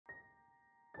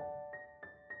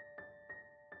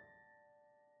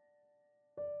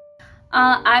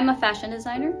I'm a fashion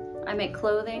designer. I make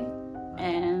clothing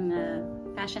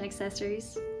and fashion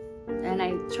accessories. And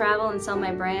I travel and sell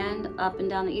my brand up and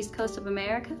down the East Coast of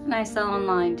America, and I sell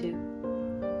online too.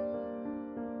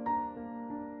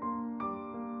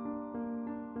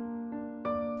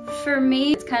 For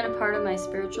me, it's kind of part of my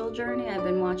spiritual journey. I've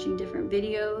been watching different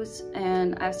videos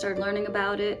and I've started learning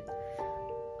about it.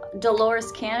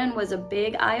 Dolores Cannon was a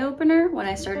big eye-opener when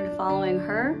I started following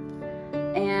her.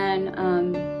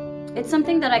 And it's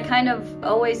something that I kind of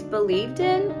always believed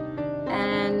in.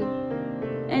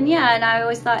 And yeah, and I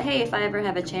always thought, hey, if I ever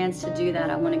have a chance to do that,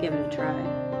 I want to give it a try.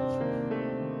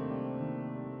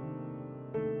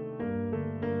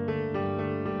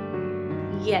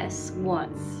 Yes,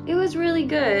 once. It was really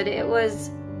good. It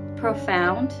was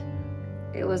profound.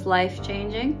 It was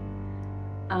life-changing.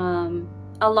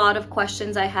 A lot of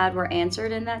questions I had were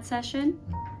answered in that session.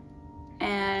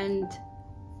 And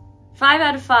 5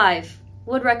 out of 5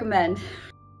 would recommend.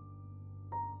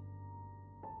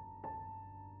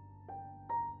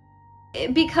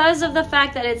 Because of the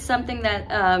fact that it's something that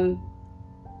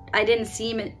I didn't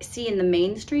see in the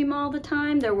mainstream all the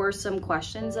time, there were some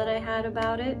questions that I had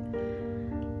about it.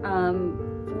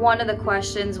 One of the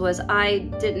questions was I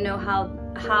didn't know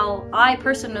how I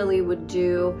personally would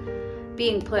do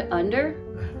being put under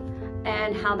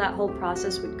and how that whole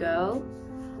process would go.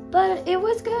 But it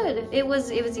was good. It was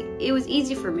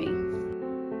easy for me.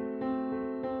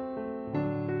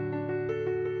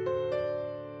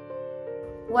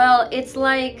 Well, it's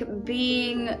like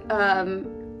being,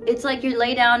 it's like you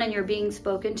lay down and you're being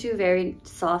spoken to very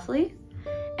softly,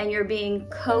 and you're being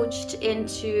coached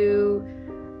into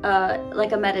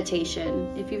like a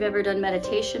meditation. If you've ever done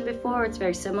meditation before, it's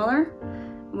very similar.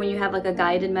 When you have like a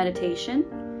guided meditation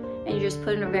and you just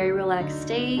put in a very relaxed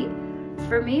state.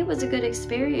 For me, it was a good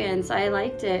experience. I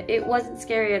liked it. It wasn't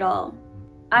scary at all.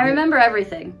 I remember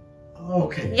everything.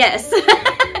 Okay. Yes.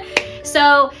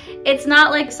 So it's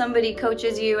not like somebody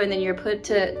coaches you and then you're put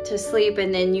to sleep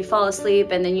and then you fall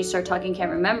asleep and then you start talking,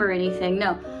 can't remember anything.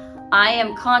 No, I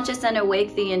am conscious and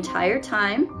awake the entire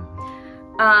time.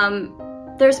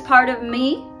 There's part of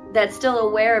me that's still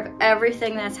aware of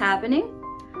everything that's happening.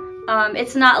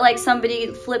 It's not like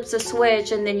somebody flips a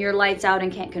switch and then your lights out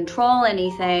and can't control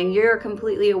anything. You're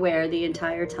completely aware the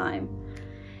entire time.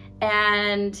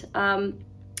 And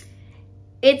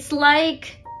it's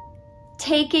like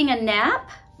taking a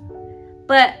nap,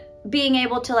 but being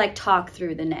able to like talk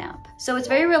through the nap. So it's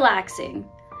very relaxing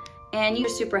and you're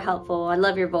super helpful. I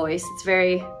love your voice. It's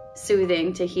very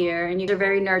soothing to hear and you're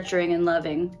very nurturing and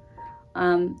loving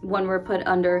when we're put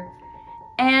under.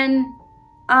 And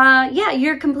yeah,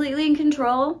 you're completely in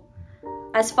control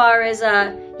as far as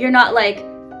you're not like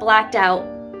blacked out.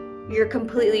 You're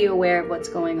completely aware of what's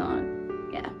going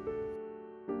on. Yeah.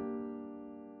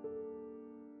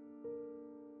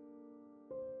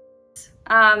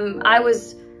 I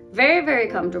was very, very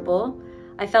comfortable.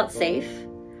 I felt safe.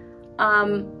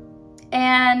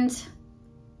 And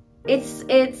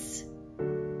it's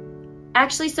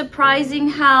actually surprising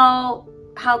how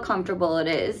comfortable it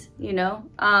is, you know?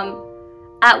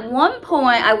 At one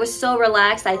point, I was so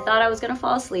relaxed, I thought I was gonna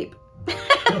fall asleep.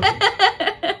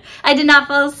 I did not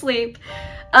fall asleep.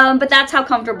 But that's how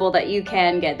comfortable that you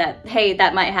can get that, hey,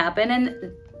 that might happen.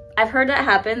 And I've heard that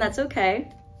happen, that's okay.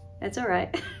 That's all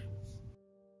right.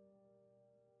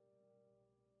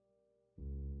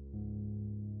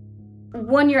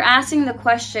 When you're asking the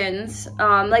questions,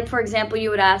 like for example, you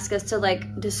would ask us to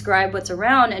like describe what's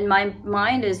around, and my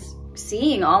mind is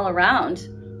seeing all around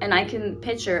and I can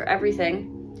picture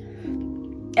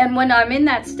everything. And when I'm in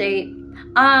that state,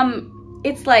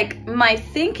 it's like my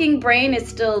thinking brain is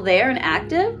still there and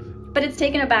active, but it's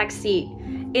taken a back seat.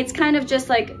 It's kind of just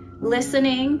like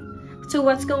listening to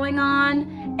what's going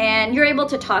on, and you're able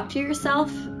to talk to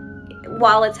yourself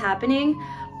while it's happening,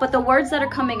 but the words that are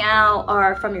coming out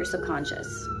are from your subconscious.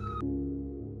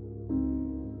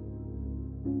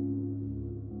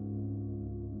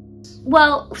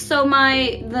 Well, so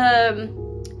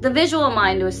the visual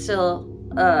mind was still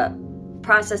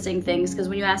processing things, because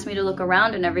when you asked me to look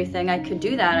around and everything, I could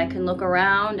do that. I can look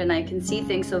around and I can see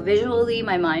things. So visually,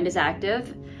 my mind is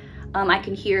active. I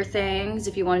can hear things.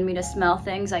 If you wanted me to smell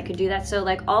things, I could do that. So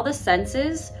like all the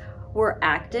senses were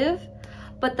active,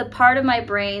 but the part of my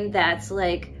brain that's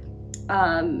like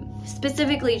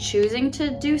specifically choosing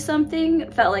to do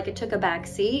something felt like it took a back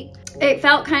seat. It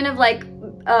felt kind of like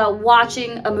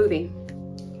watching a movie.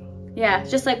 Yeah,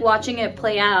 just like watching it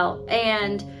play out.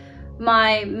 And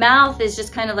my mouth is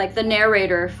just kind of like the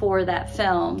narrator for that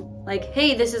film. Like,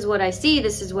 hey, this is what I see,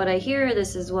 this is what I hear,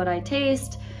 this is what I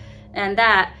taste, and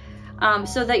that.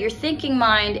 so that your thinking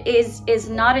mind is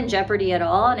not in jeopardy at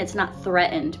all, and it's not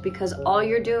threatened, because all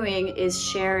you're doing is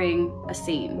sharing a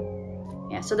scene.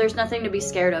 Yeah, so there's nothing to be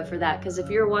scared of for that, because if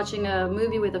you're watching a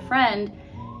movie with a friend,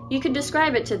 you could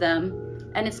describe it to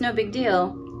them, and it's no big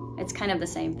deal. It's kind of the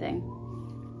same thing.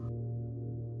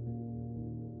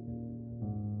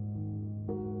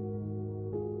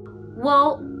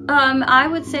 Well, I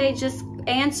would say just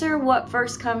answer what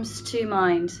first comes to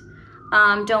mind.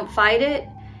 Don't fight it.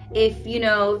 If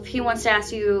he wants to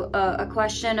ask you a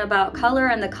question about color,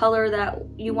 and the color that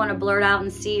you want to blurt out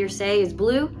and see or say is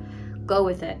blue, go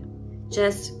with it.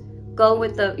 Just go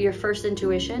with your first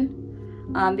intuition,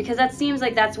 because that seems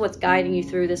like that's what's guiding you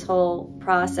through this whole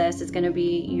process. Is going to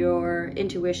be your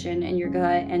intuition and your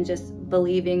gut, and just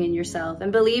believing in yourself,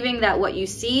 and believing that what you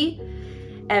see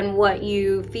and what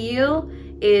you feel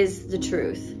is the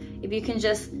truth. If you can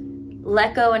just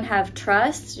let go and have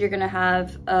trust, you're going to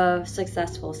have a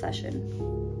successful session.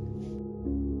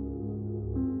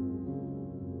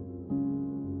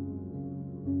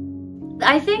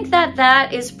 I think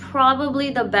that is probably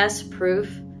the best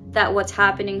proof that what's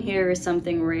happening here is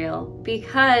something real,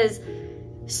 because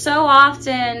so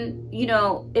often,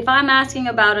 if I'm asking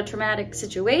about a traumatic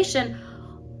situation,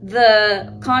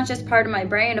 the conscious part of my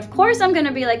brain, of course I'm going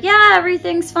to be like, yeah,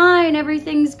 everything's fine,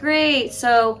 everything's great.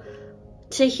 So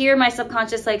to hear my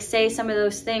subconscious say some of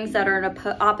those things that are in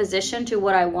opposition to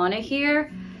what I want to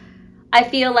hear, I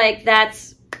feel like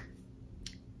that's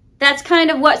kind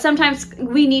of what sometimes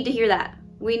we need to hear. That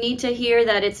we need to hear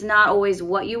that it's not always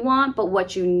what you want, but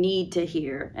what you need to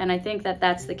hear. And I think that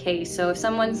that's the case. So if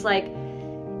someone's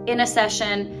in a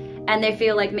session and they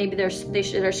feel like maybe they're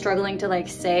struggling to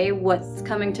say what's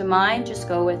coming to mind, just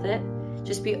go with it.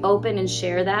 Just be open and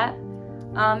share that,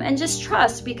 and just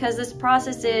trust, because this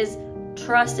process is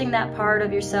trusting that part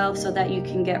of yourself so that you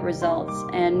can get results,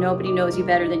 and nobody knows you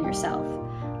better than yourself.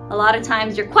 A lot of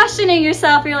times you're questioning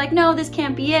yourself, you're like, no, this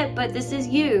can't be it, but this is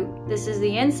you. This is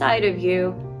the inside of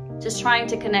you, just trying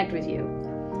to connect with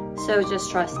you. So just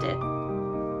trust it.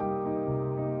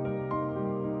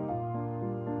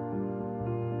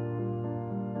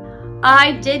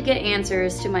 I did get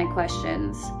answers to my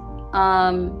questions.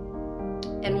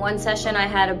 In one session I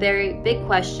had a very big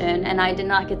question, and I did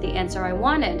not get the answer I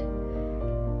wanted.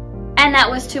 And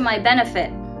that was to my benefit.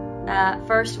 At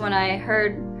first, when I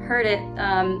heard it,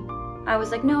 I was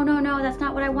like, no, that's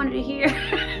not what I wanted to hear.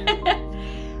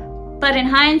 But in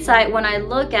hindsight, when I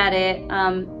look at it,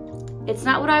 it's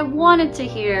not what I wanted to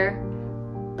hear,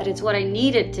 but it's what I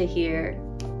needed to hear.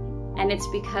 And it's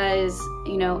because,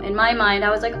 in my mind, I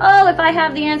was like, oh, if I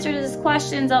have the answer to these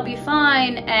questions, I'll be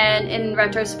fine. And in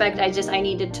retrospect, I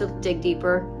needed to dig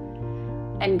deeper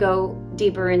and go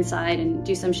deeper inside and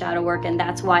do some shadow work. And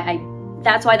that's why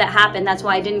that happened. That's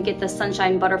why I didn't get the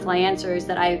sunshine butterfly answers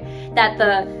that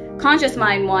the conscious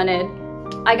mind wanted.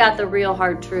 I got the real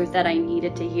hard truth that I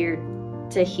needed to hear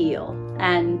to heal.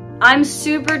 And I'm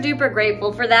super duper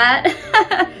grateful for that.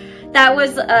 That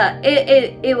was,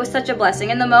 it was such a blessing.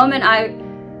 In the moment,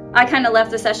 I kind of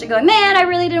left the session going, man, I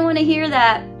really didn't want to hear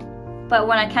that. But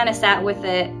when I kind of sat with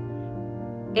it,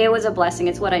 it was a blessing.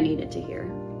 It's what I needed to hear.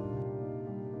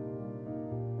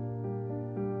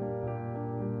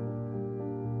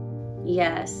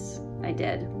 Yes, I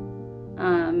did.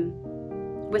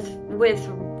 With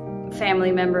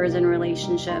family members and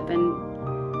relationship,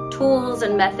 and tools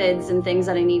and methods and things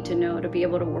that I need to know to be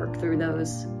able to work through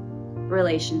those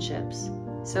relationships.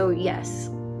 So yes,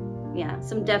 yeah,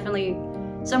 some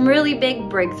really big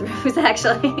breakthroughs,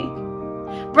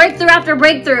 actually. Breakthrough after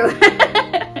breakthrough.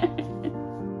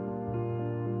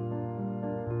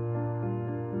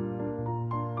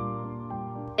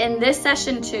 In this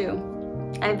session too,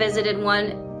 I visited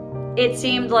one, it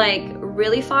seemed like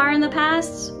really far in the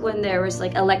past, when there was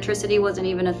electricity wasn't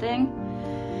even a thing.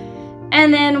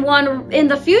 And then one in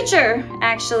the future,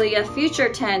 actually, a future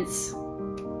tense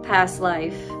past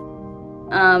life,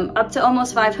 up to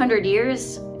almost 500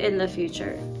 years in the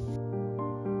future.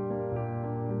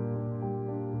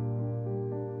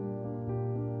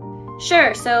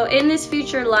 Sure, so in this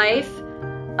future life,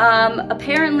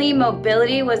 apparently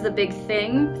mobility was the big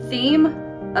theme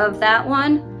of that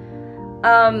one.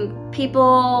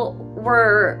 People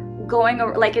were going,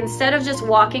 instead of just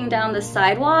walking down the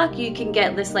sidewalk, you can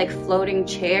get this floating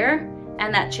chair,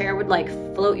 and that chair would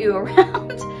float you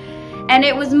around. And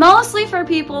it was mostly for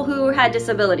people who had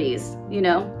disabilities,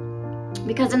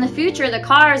 because in the future, the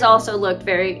cars also looked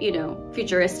very,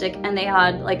 futuristic, and they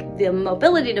had the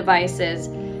mobility devices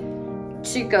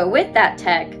to go with that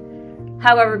tech.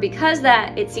 However, because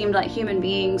it seemed like human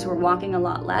beings were walking a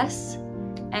lot less,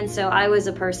 And so I was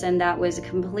a person that was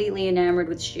completely enamored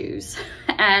with shoes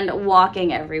and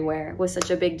walking everywhere was such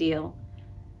a big deal.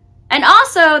 And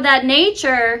also that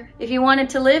nature, if you wanted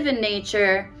to live in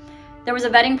nature, there was a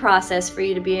vetting process for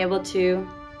you to be able to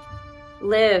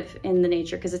live in the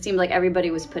nature, because it seemed like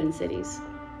everybody was put in cities,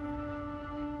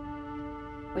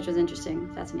 which was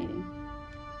interesting, fascinating.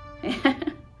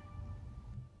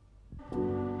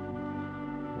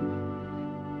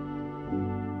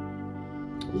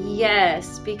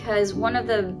 Yes, because one of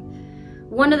the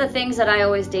things that I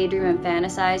always daydream and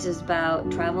fantasize is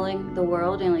about traveling the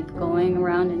world and like going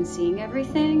around and seeing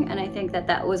everything. And I think that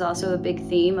that was also a big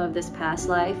theme of this past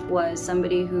life, was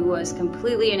somebody who was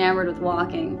completely enamored with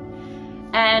walking.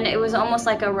 And it was almost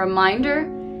like a reminder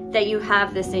that you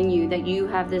have this in you, that you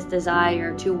have this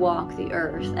desire to walk the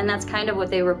earth. And that's kind of what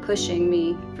they were pushing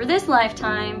me for this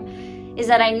lifetime, is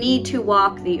that I need to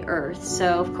walk the earth.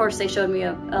 So of course they showed me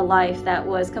a life that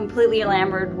was completely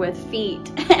enamored with feet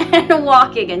and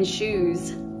walking and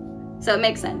shoes. So it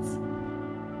makes sense.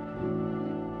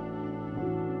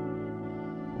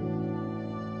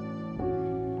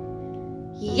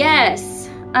 Yes,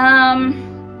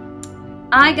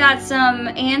 I got some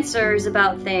answers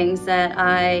about things that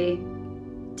I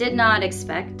did not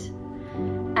expect.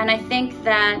 And I think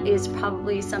that is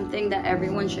probably something that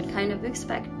everyone should kind of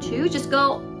expect too. Just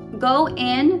go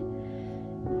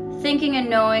in thinking and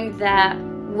knowing that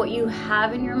what you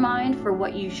have in your mind for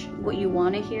what you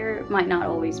want to hear might not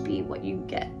always be what you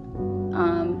get.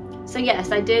 So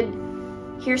yes, I did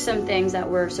hear some things that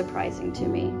were surprising to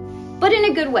me, but in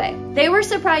a good way. They were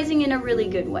surprising in a really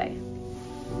good way.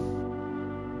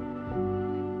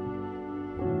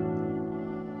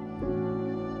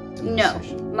 No,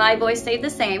 my voice stayed the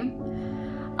same.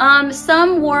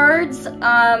 Some words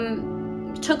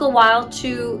took a while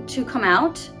to come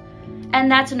out,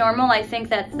 and that's normal. I think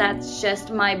that that's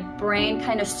just my brain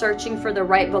kind of searching for the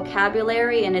right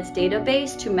vocabulary in its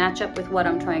database to match up with what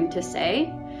I'm trying to say.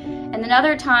 And then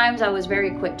other times I was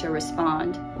very quick to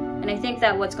respond. And I think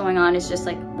that what's going on is just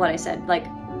like what I said, like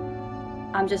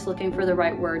I'm just looking for the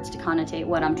right words to connotate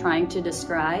what I'm trying to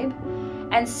describe.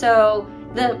 And so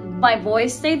my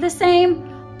voice stayed the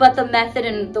same, but the method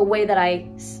and the way that I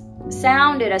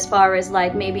sounded, as far as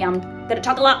like maybe I'm gonna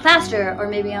talk a lot faster or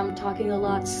maybe I'm talking a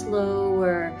lot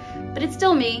slower, but it's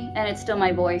still me and it's still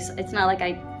my voice. It's not like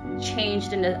I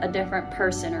changed into a different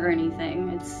person or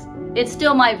anything. It's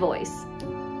still my voice.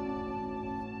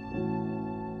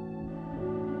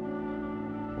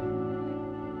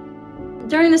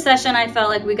 During the session, I felt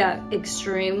like we got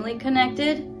extremely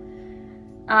connected.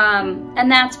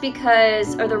 And that's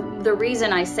because, or the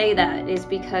reason I say that is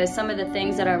because some of the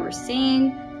things that I was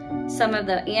seeing, some of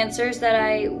the answers that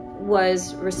I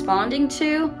was responding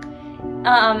to,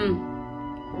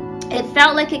 it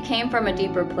felt like it came from a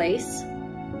deeper place,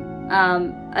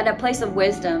 and a place of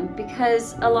wisdom,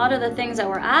 because a lot of the things that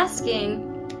we're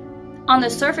asking on the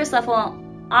surface level,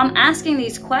 I'm asking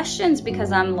these questions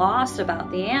because I'm lost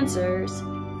about the answers.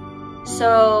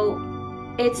 So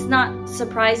it's not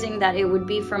surprising that it would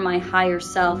be from my higher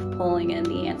self pulling in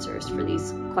the answers for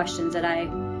these questions that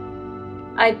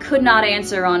I could not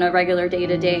answer on a regular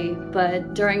day-to-day.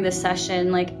 But during the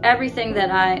session, like everything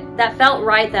that felt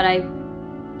right that I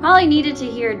probably needed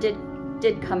to hear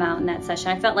did come out in that session.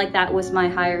 I felt like that was my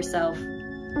higher self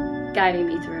guiding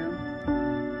me through.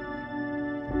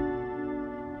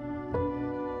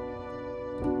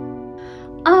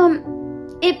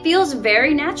 It feels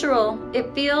very natural.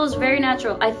 It feels very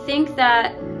natural. I think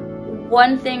that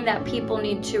one thing that people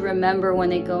need to remember when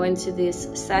they go into these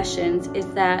sessions is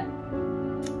that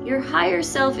your higher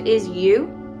self is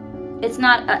you. It's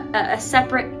not a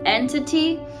separate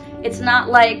entity. It's not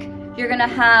like you're gonna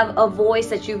have a voice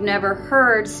that you've never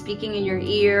heard speaking in your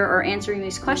ear or answering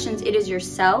these questions. It is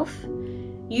yourself.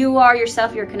 You are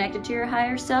yourself. You're connected to your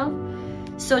higher self.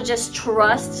 So just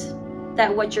trust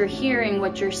that what you're hearing,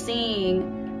 what you're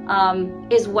seeing,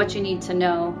 is what you need to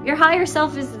know. Your higher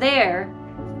self is there,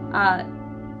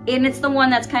 and it's the one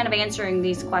that's kind of answering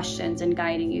these questions and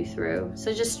guiding you through.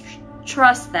 So just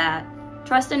trust that.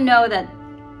 Trust and know that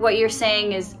what you're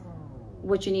saying is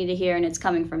what you need to hear, and it's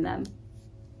coming from them.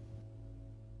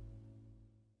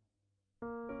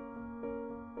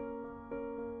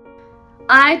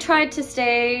 I tried to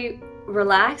stay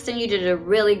relaxed, and you did a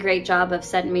really great job of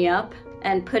setting me up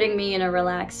and putting me in a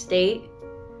relaxed state.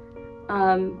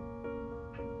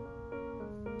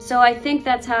 So I think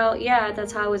that's how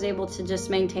I was able to just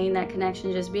maintain that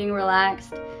connection, just being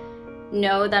relaxed,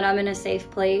 know that I'm in a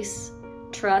safe place,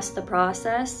 trust the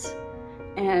process,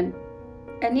 and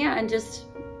just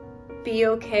be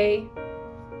okay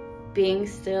being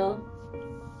still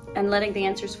and letting the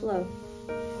answers flow.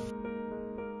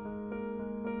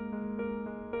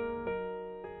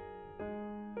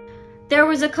 there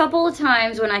was a couple of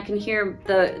times when I can hear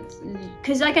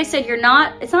because like I said,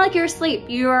 it's not like you're asleep,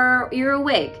 you're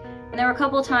awake. And there were a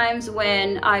couple of times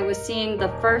when I was seeing the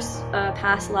first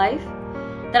past life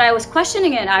that I was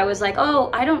questioning it. I was like, oh,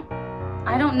 I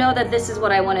don't know that this is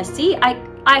what I want to see.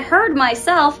 I heard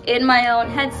myself in my own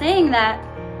head saying that,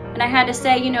 and I had to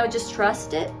say, just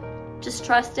trust it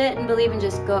and believe, and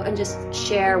just go and just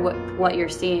share what you're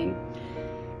seeing.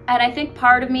 And I think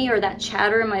part of me, or that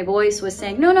chatter in my voice, was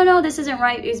saying, no, this isn't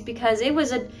right, is because it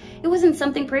wasn't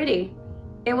something pretty.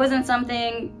 It wasn't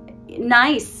something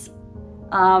nice.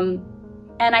 And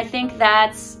I think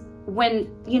that's when,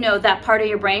 that part of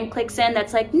your brain clicks in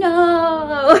that's like,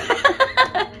 no,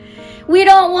 we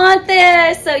don't want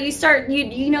this. So you start,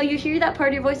 you hear that part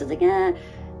of your voice that's like, eh.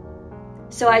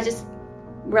 So I just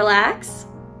relax,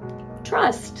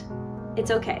 trust.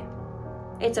 It's okay.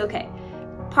 It's okay.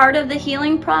 Part of the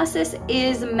healing process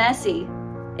is messy.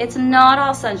 It's not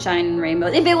all sunshine and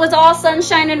rainbows. If it was all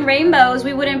sunshine and rainbows,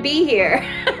 we wouldn't be here.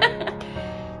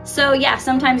 So yeah,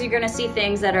 sometimes you're gonna see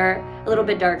things that are a little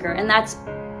bit darker, and that's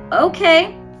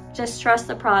okay. Just trust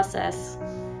the process.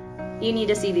 You need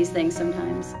to see these things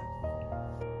sometimes.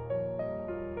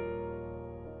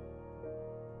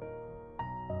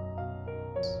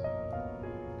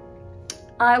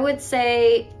 I would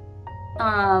say,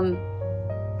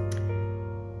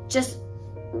 just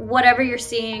whatever you're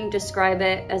seeing, describe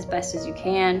it as best as you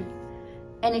can.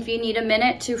 And if you need a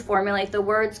minute to formulate the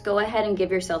words, go ahead and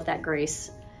give yourself that grace.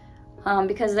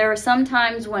 Because there were some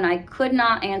times when I could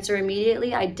not answer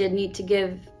immediately. I did need to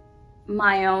give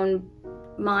my own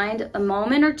mind a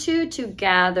moment or two to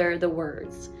gather the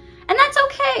words. And that's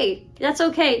okay. That's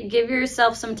okay. Give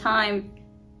yourself some time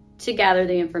to gather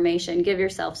the information. Give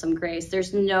yourself some grace.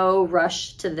 There's no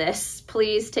rush to this.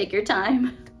 Please take your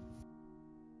time.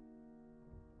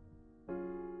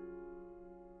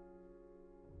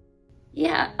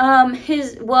 Yeah,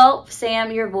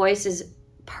 Sam, your voice is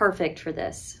perfect for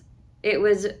this. It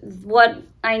was what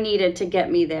I needed to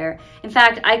get me there. In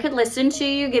fact, I could listen to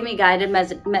you give me guided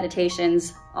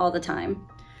meditations all the time.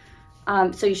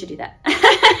 So you should do that.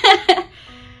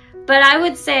 But I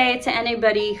would say to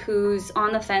anybody who's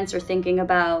on the fence or thinking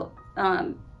about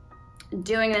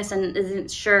doing this and isn't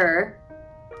sure,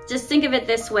 just think of it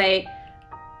this way.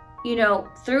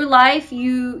 Through life,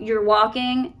 you're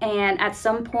walking, and at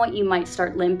some point you might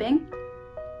start limping.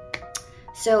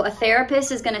 So a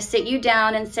therapist is going to sit you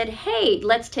down and said, hey,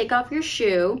 let's take off your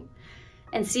shoe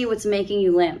and see what's making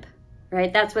you limp,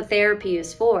 right? That's what therapy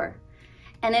is for.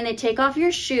 And then they take off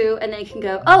your shoe and they can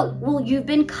go, oh, well, you've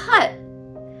been cut.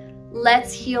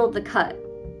 Let's heal the cut.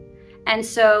 And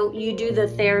so you do the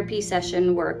therapy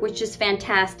session work, which is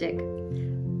fantastic.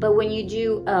 But when you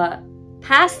do a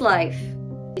past life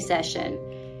session,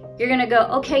 you're gonna go,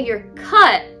 okay, you're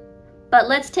cut, but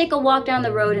let's take a walk down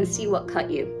the road and see what cut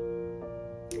you.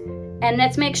 And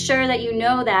let's make sure that you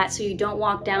know that, so you don't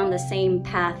walk down the same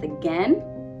path again.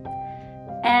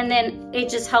 And then it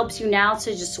just helps you now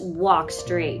to just walk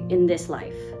straight in this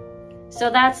life. So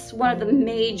that's one of the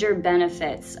major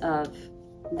benefits of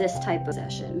this type of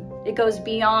session. It goes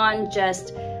beyond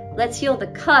just, let's heal the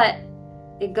cut.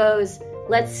 It goes,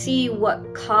 let's see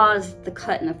what caused the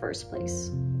cut in the first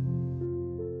place.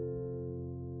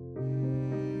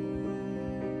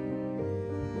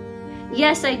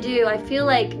 Yes, I do. I feel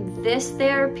like this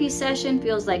therapy session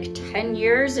feels like 10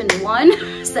 years in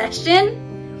one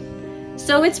session.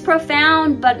 So it's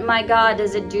profound, but my God,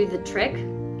 does it do the trick?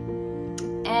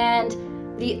 And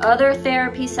the other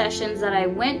therapy sessions that I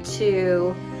went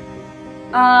to,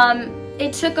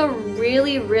 it took a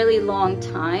really, really long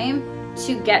time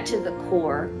to get to the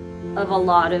core of a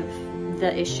lot of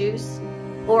the issues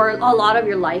or a lot of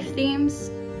your life themes.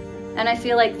 And I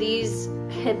feel like these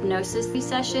hypnosis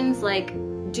sessions like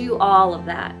do all of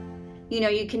that.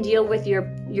 You can deal with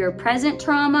your present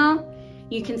trauma.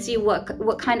 You can see what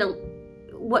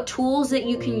tools that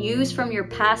you can use from your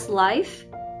past life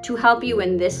to help you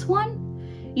in this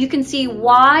one. You can see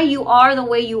why you are the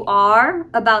way you are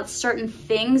about certain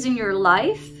things in your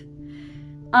life.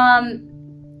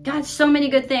 God, so many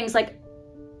good things. Like,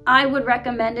 I would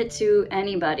recommend it to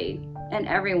anybody and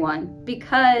everyone,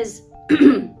 because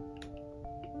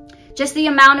just the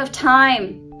amount of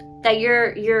time that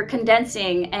you're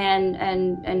condensing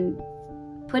and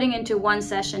putting into one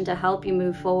session to help you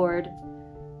move forward.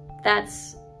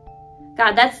 That's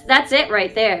it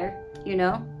right there,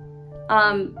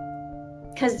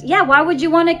 because yeah, why would you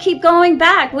want to keep going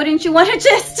back? Wouldn't you want to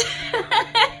just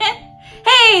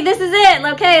hey, this is it,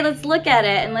 okay, let's look at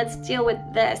it and let's deal with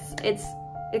this. It's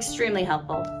extremely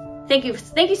helpful. Thank you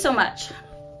so much.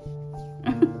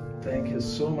 Thank you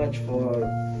so much for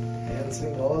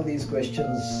answering all these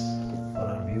questions for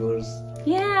our viewers.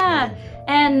 Yeah,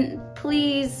 and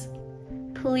please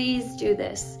do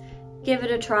this. Give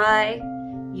it a try.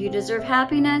 You deserve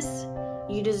happiness,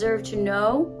 you deserve to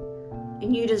know,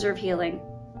 and you deserve healing.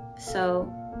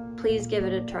 So please give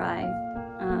it a try.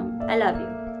 I love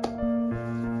you.